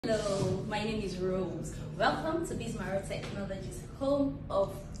Hello, my name is Rose. Welcome to Bismarck Technologies, home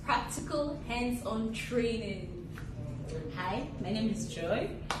of practical hands-on training. Hi, my name is Joy.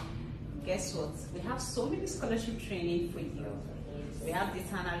 Guess what? We have so many scholarship training for you. We have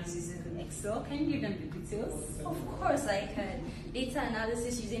data analysis in Excel. Can you give them the details? Of course I can. Data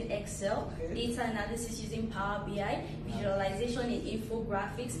analysis using Excel, data analysis using Power BI, visualization in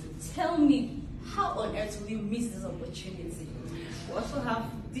infographics. Tell me, how on earth will you miss this opportunity? We also have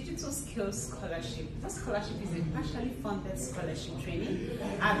Digital Skills Scholarship. This scholarship is a partially funded scholarship training.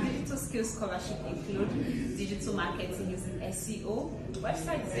 Our Digital Skills Scholarship include digital marketing using SEO,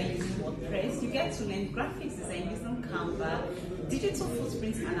 website design using WordPress. You get to learn graphics design using Canva, digital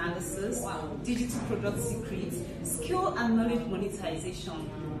footprint analysis, digital product secrets, skill and knowledge monetization.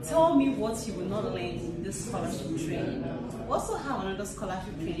 Tell me what you will not learn in this scholarship training. We also have another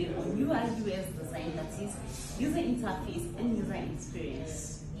scholarship training on UI/UX design, that is user interface and user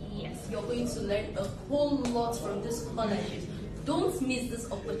experience. Yes, you're going to learn a whole lot from this scholarship. Don't miss this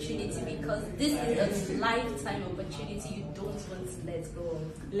opportunity because this is a lifetime opportunity you don't want to let go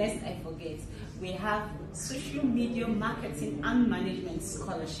of. Lest I forget, we have social media marketing and management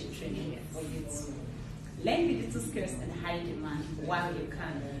scholarship training for you too. Learn digital skills in high demand while you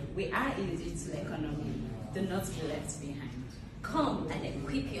can. We are in the digital economy. Do not be left behind. Come and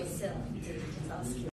equip yourself with digital skills.